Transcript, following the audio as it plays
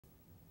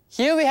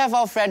Here we have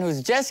our friend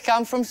who's just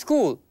come from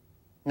school.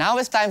 Now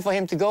it's time for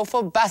him to go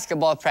for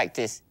basketball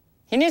practice.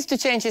 He needs to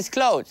change his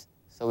clothes.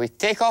 So we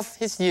take off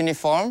his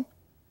uniform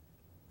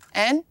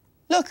and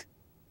look,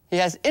 he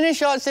has inner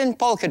shorts in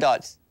polka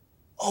dots.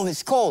 Oh,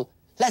 it's cold.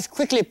 Let's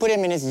quickly put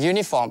him in his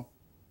uniform.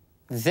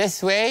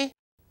 This way,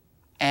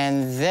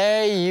 and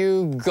there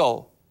you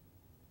go.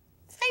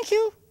 Thank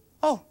you.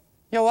 Oh,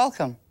 you're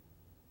welcome.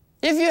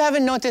 If you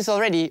haven't noticed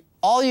already,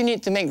 all you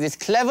need to make this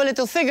clever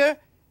little figure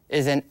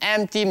is an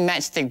empty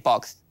matchstick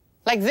box,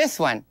 like this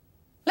one.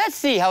 Let's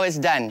see how it's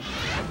done.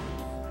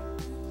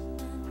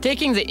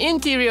 Taking the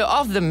interior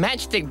of the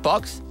matchstick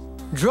box,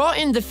 draw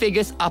in the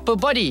figure's upper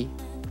body.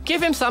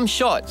 Give him some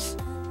shorts.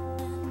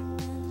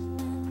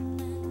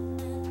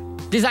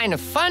 Design a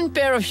fun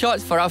pair of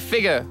shorts for our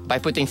figure by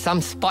putting some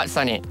spots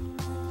on it.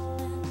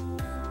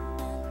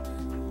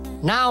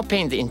 Now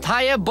paint the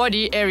entire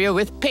body area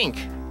with pink.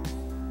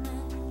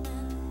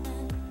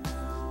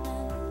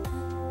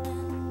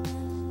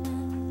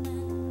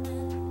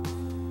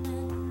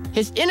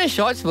 His inner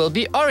shorts will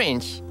be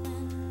orange.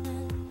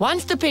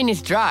 Once the paint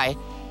is dry,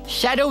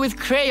 shadow with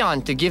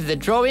crayon to give the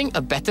drawing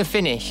a better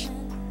finish.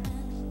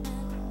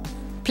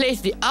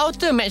 Place the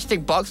outer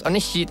matchstick box on a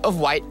sheet of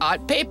white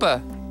art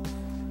paper.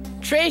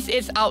 Trace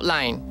its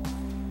outline.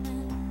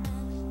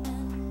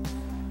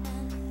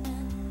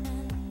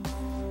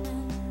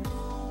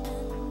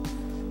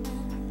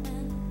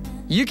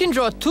 You can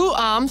draw two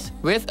arms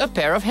with a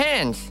pair of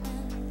hands.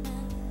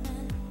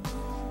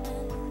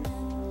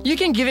 You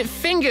can give it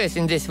fingers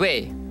in this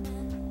way.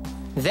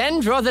 Then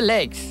draw the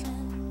legs.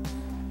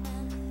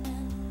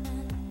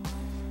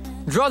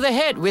 Draw the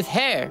head with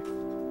hair.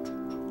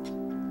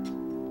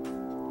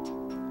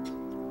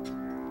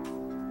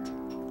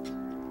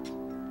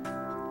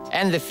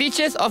 And the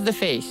features of the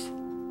face.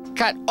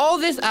 Cut all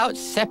this out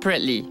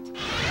separately.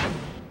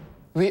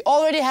 We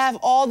already have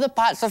all the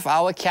parts of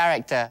our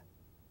character.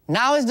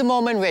 Now is the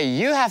moment where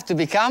you have to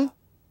become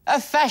a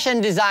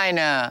fashion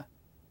designer.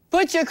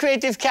 Put your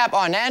creative cap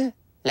on and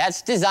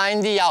let's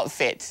design the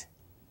outfit.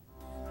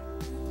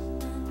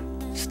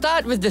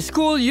 Start with the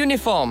school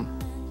uniform.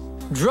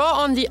 Draw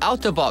on the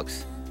outer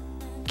box.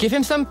 Give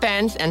him some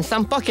pants and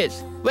some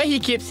pockets where he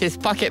keeps his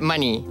pocket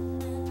money.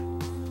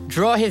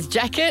 Draw his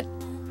jacket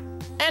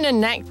and a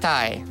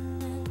necktie.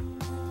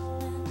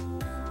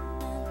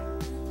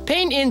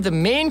 Paint in the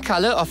main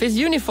color of his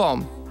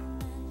uniform.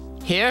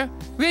 Here,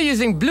 we're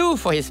using blue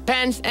for his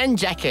pants and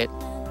jacket.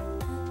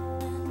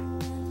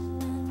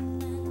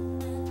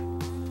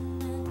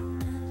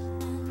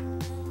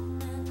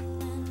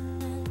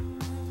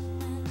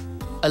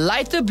 A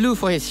lighter blue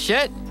for his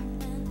shirt.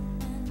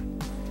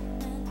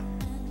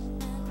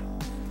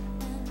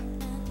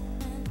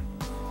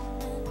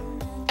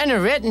 And a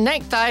red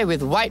necktie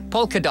with white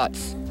polka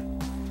dots.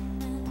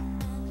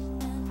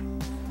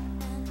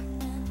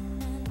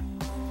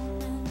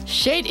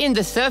 Shade in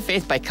the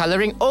surface by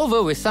coloring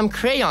over with some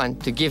crayon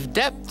to give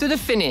depth to the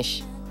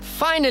finish.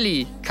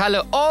 Finally,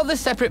 color all the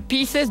separate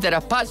pieces that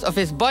are parts of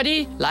his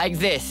body like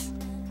this.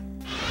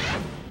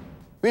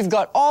 We've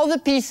got all the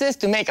pieces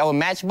to make our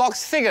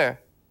matchbox figure.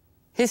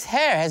 His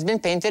hair has been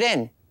painted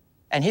in,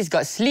 and he's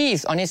got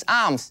sleeves on his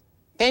arms,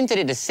 painted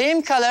it the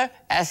same color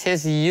as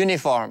his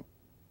uniform.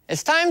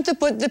 It's time to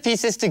put the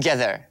pieces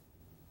together.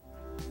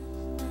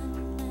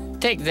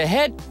 Take the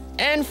head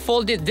and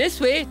fold it this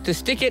way to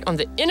stick it on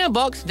the inner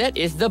box that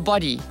is the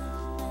body.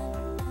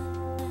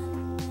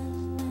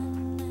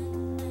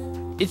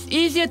 It's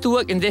easier to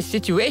work in this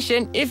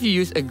situation if you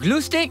use a glue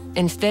stick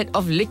instead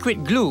of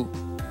liquid glue.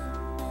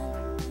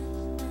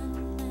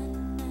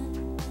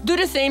 Do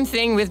the same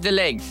thing with the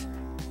legs.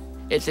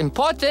 It's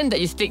important that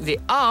you stick the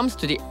arms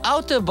to the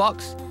outer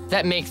box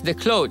that makes the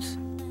clothes,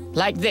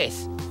 like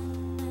this.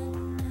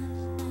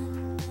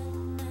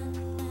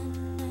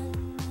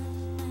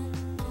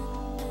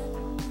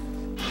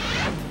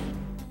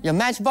 Your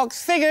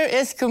matchbox figure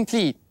is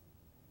complete.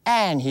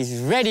 And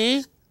he's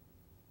ready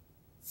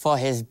for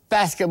his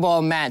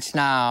basketball match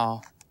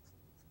now.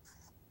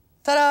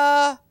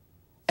 Ta-da!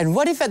 And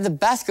what if at the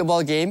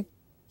basketball game,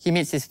 he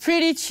meets his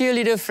pretty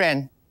cheerleader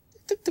friend?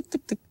 Tuk, tuk,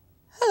 tuk, tuk.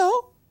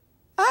 Hello,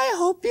 I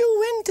hope you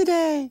win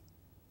today.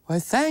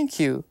 Well, thank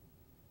you.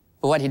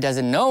 But what he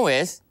doesn't know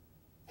is,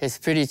 his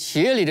pretty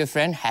cheerleader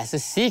friend has a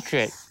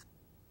secret.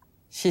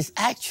 She's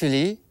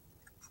actually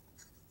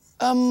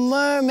a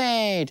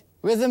mermaid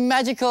with a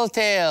magical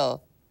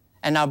tail.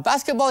 And our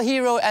basketball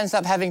hero ends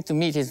up having to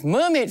meet his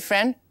mermaid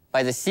friend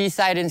by the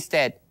seaside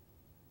instead.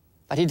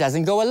 But he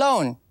doesn't go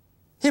alone.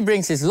 He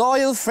brings his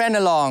loyal friend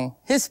along,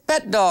 his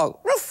pet dog,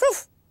 Ruff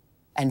Ruff.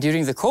 And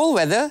during the cold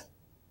weather,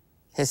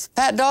 his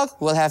pet dog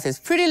will have his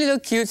pretty little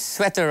cute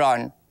sweater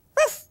on.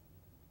 Ruff!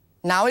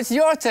 Now it's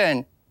your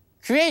turn.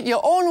 Create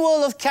your own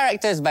world of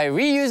characters by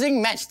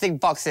reusing matchstick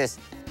boxes.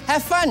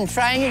 Have fun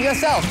trying it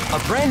yourself.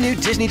 A brand new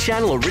Disney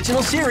Channel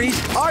original series,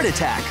 Art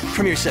Attack,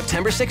 premieres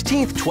September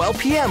 16th, 12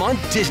 p.m. on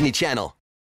Disney Channel.